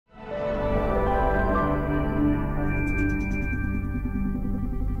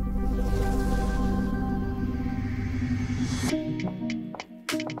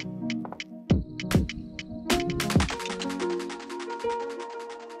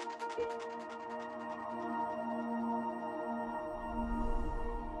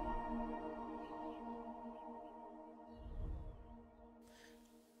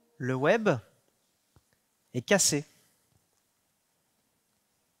Le web est cassé.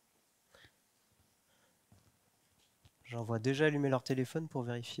 J'en vois déjà allumer leur téléphone pour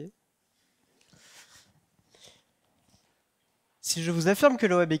vérifier. Si je vous affirme que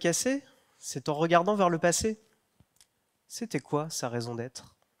le web est cassé, c'est en regardant vers le passé. C'était quoi sa raison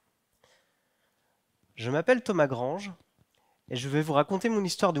d'être? Je m'appelle Thomas Grange et je vais vous raconter mon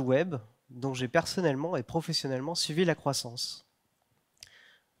histoire du web, dont j'ai personnellement et professionnellement suivi la croissance.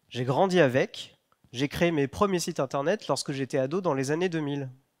 J'ai grandi avec, j'ai créé mes premiers sites internet lorsque j'étais ado dans les années 2000.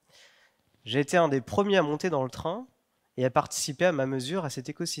 J'ai été un des premiers à monter dans le train et à participer à ma mesure à cet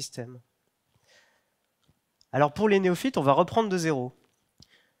écosystème. Alors pour les néophytes, on va reprendre de zéro.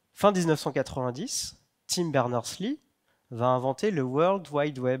 Fin 1990, Tim Berners-Lee va inventer le World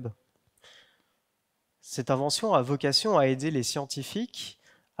Wide Web. Cette invention a vocation à aider les scientifiques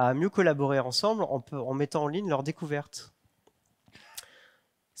à mieux collaborer ensemble en mettant en ligne leurs découvertes.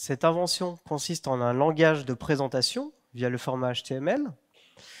 Cette invention consiste en un langage de présentation via le format HTML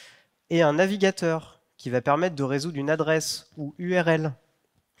et un navigateur qui va permettre de résoudre une adresse ou URL.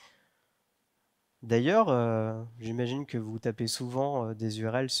 D'ailleurs, j'imagine que vous tapez souvent des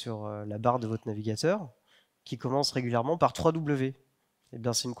URL sur la barre de votre navigateur qui commence régulièrement par 3W. Eh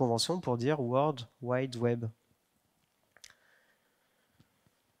bien, c'est une convention pour dire World Wide Web.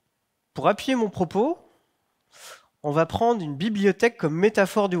 Pour appuyer mon propos, on va prendre une bibliothèque comme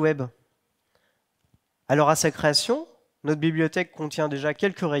métaphore du web. Alors à sa création, notre bibliothèque contient déjà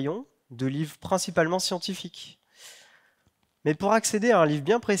quelques rayons de livres principalement scientifiques. Mais pour accéder à un livre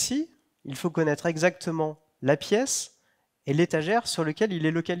bien précis, il faut connaître exactement la pièce et l'étagère sur laquelle il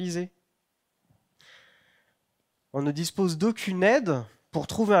est localisé. On ne dispose d'aucune aide pour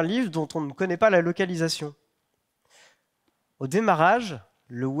trouver un livre dont on ne connaît pas la localisation. Au démarrage,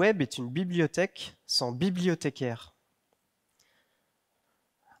 le web est une bibliothèque sans bibliothécaire.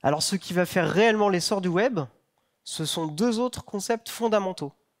 Alors ce qui va faire réellement l'essor du web, ce sont deux autres concepts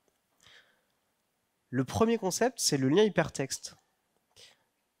fondamentaux. Le premier concept, c'est le lien hypertexte.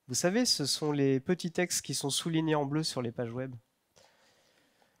 Vous savez, ce sont les petits textes qui sont soulignés en bleu sur les pages web.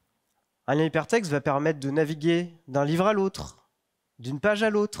 Un lien hypertexte va permettre de naviguer d'un livre à l'autre, d'une page à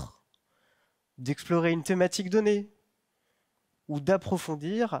l'autre, d'explorer une thématique donnée, ou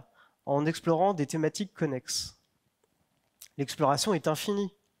d'approfondir en explorant des thématiques connexes. L'exploration est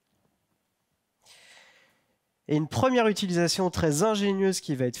infinie. Et une première utilisation très ingénieuse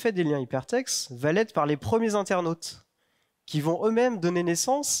qui va être faite des liens hypertextes va l'être par les premiers internautes, qui vont eux-mêmes donner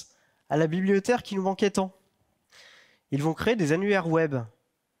naissance à la bibliothèque qui nous manquait tant. Ils vont créer des annuaires web.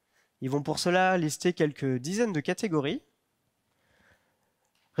 Ils vont pour cela lister quelques dizaines de catégories,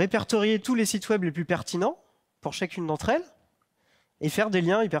 répertorier tous les sites web les plus pertinents pour chacune d'entre elles, et faire des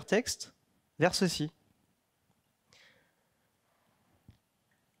liens hypertextes vers ceux-ci.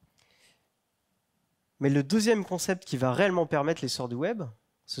 Mais le deuxième concept qui va réellement permettre l'essor du web,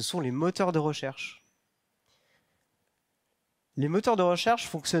 ce sont les moteurs de recherche. Les moteurs de recherche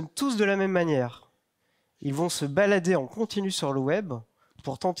fonctionnent tous de la même manière. Ils vont se balader en continu sur le web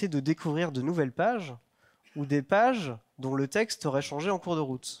pour tenter de découvrir de nouvelles pages ou des pages dont le texte aurait changé en cours de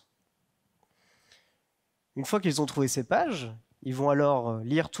route. Une fois qu'ils ont trouvé ces pages, ils vont alors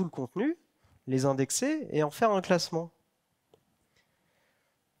lire tout le contenu, les indexer et en faire un classement.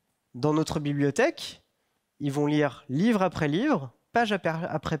 Dans notre bibliothèque, ils vont lire livre après livre, page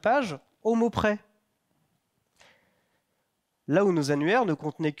après page, au mot près. Là où nos annuaires ne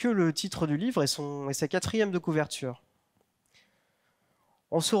contenaient que le titre du livre et sa quatrième de couverture.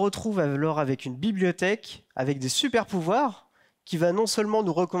 On se retrouve alors avec une bibliothèque avec des super pouvoirs qui va non seulement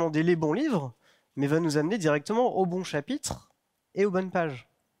nous recommander les bons livres, mais va nous amener directement au bon chapitre et aux bonnes pages.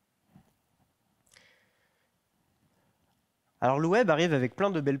 Alors le web arrive avec plein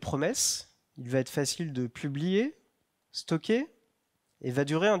de belles promesses. Il va être facile de publier, stocker et va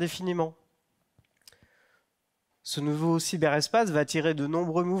durer indéfiniment. Ce nouveau cyberespace va attirer de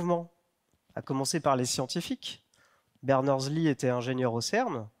nombreux mouvements, à commencer par les scientifiques. Berners-Lee était ingénieur au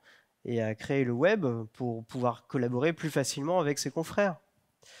CERN et a créé le web pour pouvoir collaborer plus facilement avec ses confrères.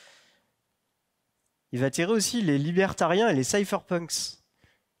 Il va attirer aussi les libertariens et les cypherpunks,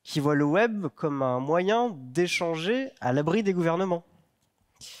 qui voient le web comme un moyen d'échanger à l'abri des gouvernements.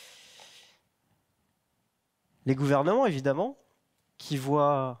 Les gouvernements, évidemment, qui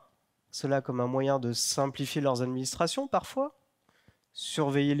voient cela comme un moyen de simplifier leurs administrations parfois,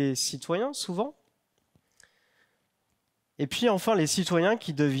 surveiller les citoyens souvent, et puis enfin les citoyens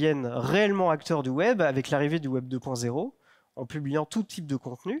qui deviennent réellement acteurs du web avec l'arrivée du web 2.0 en publiant tout type de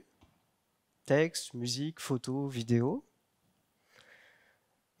contenu, texte, musique, photos, vidéos,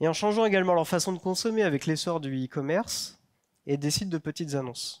 et en changeant également leur façon de consommer avec l'essor du e-commerce et des sites de petites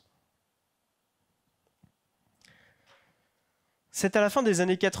annonces. C'est à la fin des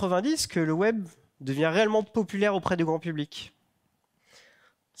années 90 que le web devient réellement populaire auprès du grand public.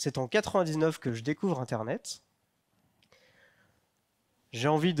 C'est en 99 que je découvre Internet. J'ai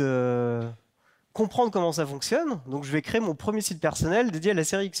envie de comprendre comment ça fonctionne, donc je vais créer mon premier site personnel dédié à la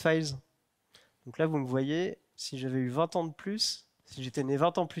série X-Files. Donc là, vous me voyez, si j'avais eu 20 ans de plus, si j'étais né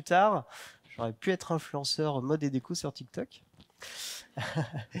 20 ans plus tard, j'aurais pu être influenceur mode et déco sur TikTok.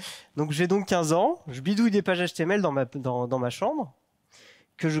 Donc j'ai donc 15 ans, je bidouille des pages HTML dans ma chambre,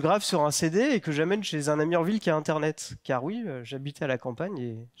 que je grave sur un CD et que j'amène chez un ami en ville qui a Internet. Car oui, j'habitais à la campagne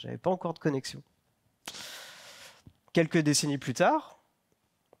et j'avais pas encore de connexion. Quelques décennies plus tard,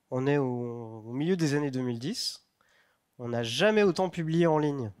 on est au milieu des années 2010, on n'a jamais autant publié en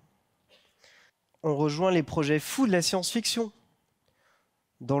ligne. On rejoint les projets fous de la science-fiction.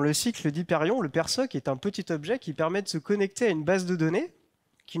 Dans le cycle d'Hyperion, le persoc est un petit objet qui permet de se connecter à une base de données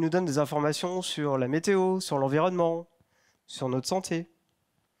qui nous donne des informations sur la météo, sur l'environnement, sur notre santé.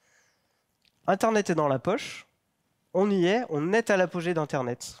 Internet est dans la poche, on y est, on est à l'apogée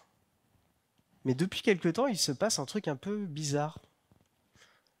d'Internet. Mais depuis quelque temps, il se passe un truc un peu bizarre.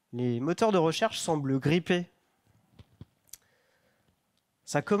 Les moteurs de recherche semblent gripper.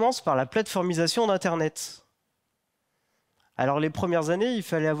 Ça commence par la plateformisation d'Internet. Alors les premières années, il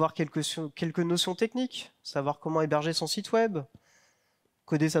fallait avoir quelques notions techniques, savoir comment héberger son site web,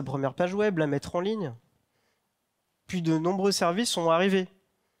 coder sa première page web, la mettre en ligne. Puis de nombreux services sont arrivés,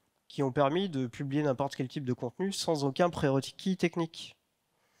 qui ont permis de publier n'importe quel type de contenu sans aucun prérequis technique.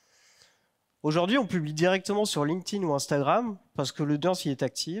 Aujourd'hui, on publie directement sur LinkedIn ou Instagram parce que l'audience y est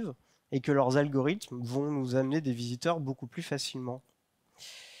active et que leurs algorithmes vont nous amener des visiteurs beaucoup plus facilement.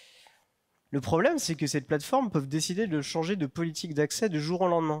 Le problème, c'est que ces plateformes peuvent décider de changer de politique d'accès du jour au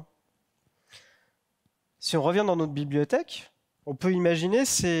lendemain. Si on revient dans notre bibliothèque, on peut imaginer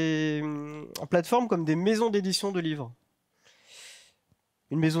ces plateformes comme des maisons d'édition de livres.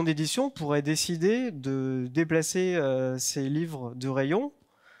 Une maison d'édition pourrait décider de déplacer ses livres de rayon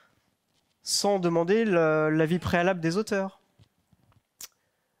sans demander l'avis préalable des auteurs.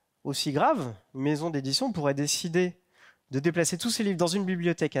 Aussi grave, une maison d'édition pourrait décider de déplacer tous ses livres dans une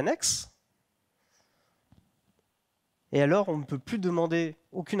bibliothèque annexe. Et alors, on ne peut plus demander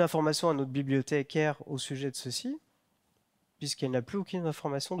aucune information à notre bibliothécaire au sujet de ceci, puisqu'elle n'a plus aucune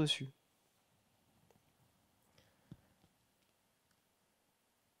information dessus.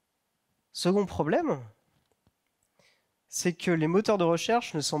 Second problème, c'est que les moteurs de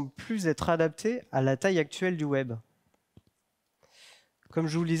recherche ne semblent plus être adaptés à la taille actuelle du web. Comme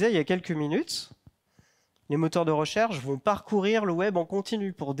je vous le disais il y a quelques minutes, les moteurs de recherche vont parcourir le web en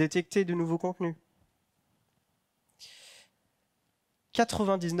continu pour détecter de nouveaux contenus.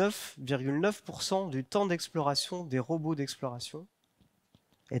 99,9% du temps d'exploration des robots d'exploration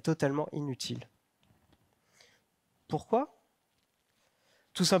est totalement inutile. Pourquoi ?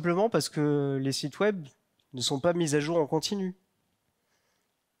 Tout simplement parce que les sites web ne sont pas mis à jour en continu.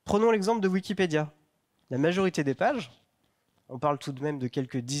 Prenons l'exemple de Wikipédia. La majorité des pages, on parle tout de même de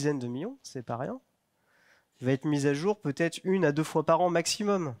quelques dizaines de millions, c'est pas rien, va être mise à jour peut-être 1 à 2 fois par an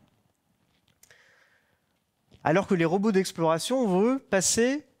maximum. Alors que les robots d'exploration vont, eux,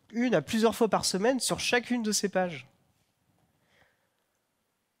 passer 1 à plusieurs fois par semaine sur chacune de ces pages.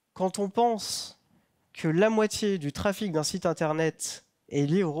 Quand on pense que la moitié du trafic d'un site internet est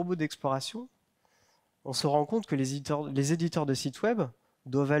lié aux robots d'exploration, on se rend compte que les éditeurs de sites web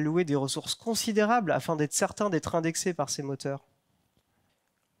doivent allouer des ressources considérables afin d'être certains d'être indexés par ces moteurs.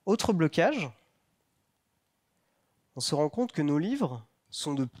 Autre blocage, on se rend compte que nos livres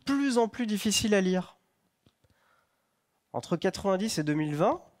sont de plus en plus difficiles à lire. Entre 90 et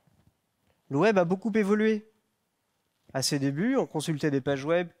 2020, le web a beaucoup évolué. À ses débuts, on consultait des pages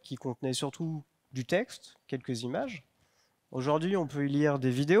web qui contenaient surtout du texte, quelques images. Aujourd'hui, on peut y lire des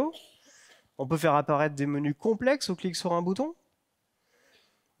vidéos. On peut faire apparaître des menus complexes au clic sur un bouton.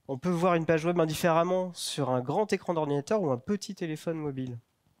 On peut voir une page web indifféremment sur un grand écran d'ordinateur ou un petit téléphone mobile.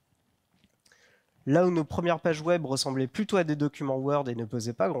 Là où nos premières pages web ressemblaient plutôt à des documents Word et ne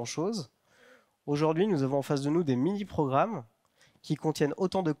pesaient pas grand-chose, aujourd'hui, nous avons en face de nous des mini-programmes qui contiennent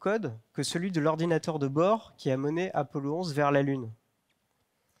autant de code que celui de l'ordinateur de bord qui a mené Apollo 11 vers la Lune.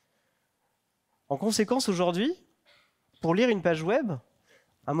 En conséquence, aujourd'hui, pour lire une page web,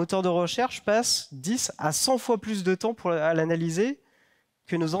 un moteur de recherche passe 10 à 100 fois plus de temps à l'analyser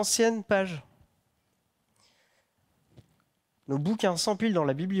que nos anciennes pages. Nos bouquins s'empilent dans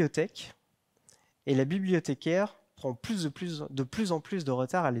la bibliothèque et la bibliothécaire prend de plus en plus de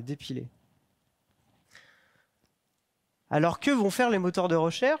retard à les dépiler. Alors que vont faire les moteurs de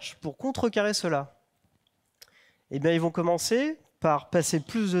recherche pour contrecarrer cela ? Ils vont commencer par passer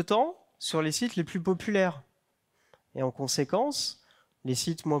plus de temps sur les sites les plus populaires. Et en conséquence, les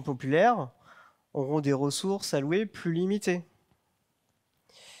sites moins populaires auront des ressources allouées plus limitées.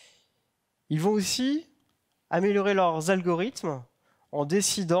 Ils vont aussi améliorer leurs algorithmes en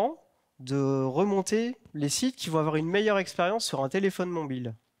décidant de remonter les sites qui vont avoir une meilleure expérience sur un téléphone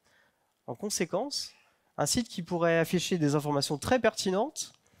mobile. En conséquence, un site qui pourrait afficher des informations très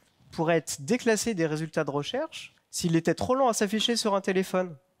pertinentes pourrait être déclassé des résultats de recherche s'il était trop lent à s'afficher sur un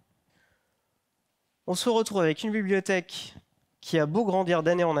téléphone. On se retrouve avec une bibliothèque qui a beau grandir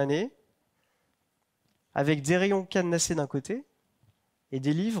d'année en année, avec des rayons cadenassés d'un côté et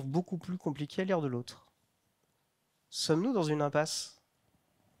des livres beaucoup plus compliqués à lire de l'autre. Sommes-nous dans une impasse?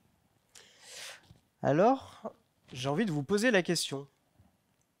 Alors, j'ai envie de vous poser la question.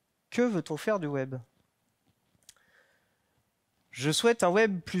 Que veut-on faire du web? Je souhaite un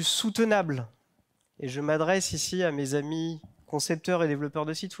web plus soutenable. Et je m'adresse ici à mes amis concepteurs et développeurs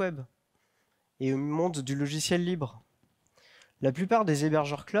de sites web et au monde du logiciel libre. La plupart des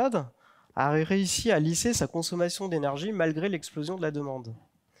hébergeurs cloud a réussi à lisser sa consommation d'énergie malgré l'explosion de la demande.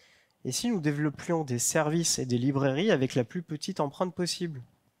 Et si nous développions des services et des librairies avec la plus petite empreinte possible?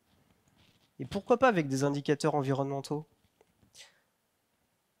 Et pourquoi pas avec des indicateurs environnementaux?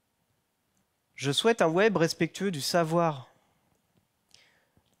 Je souhaite un web respectueux du savoir.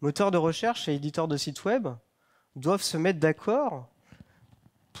 Moteurs de recherche et éditeurs de sites web doivent se mettre d'accord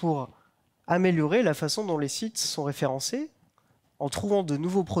pour améliorer la façon dont les sites sont référencés en trouvant de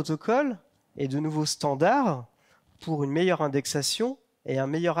nouveaux protocoles et de nouveaux standards pour une meilleure indexation et un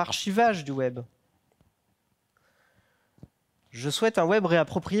meilleur archivage du web. Je souhaite un web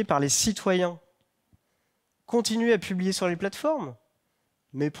réapproprié par les citoyens. Continuez à publier sur les plateformes,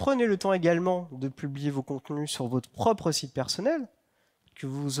 mais prenez le temps également de publier vos contenus sur votre propre site personnel, que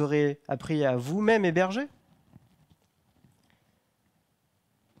vous aurez appris à vous-même héberger.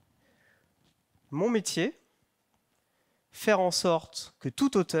 Mon métier, faire en sorte que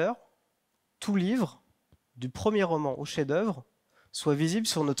tout auteur, tout livre, du premier roman au chef-d'œuvre, soit visible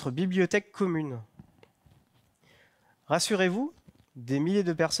sur notre bibliothèque commune. Rassurez-vous, des milliers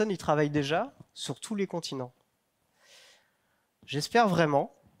de personnes y travaillent déjà sur tous les continents. J'espère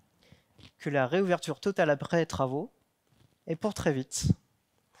vraiment que la réouverture totale après travaux est pour très vite.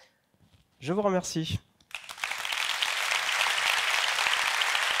 Je vous remercie.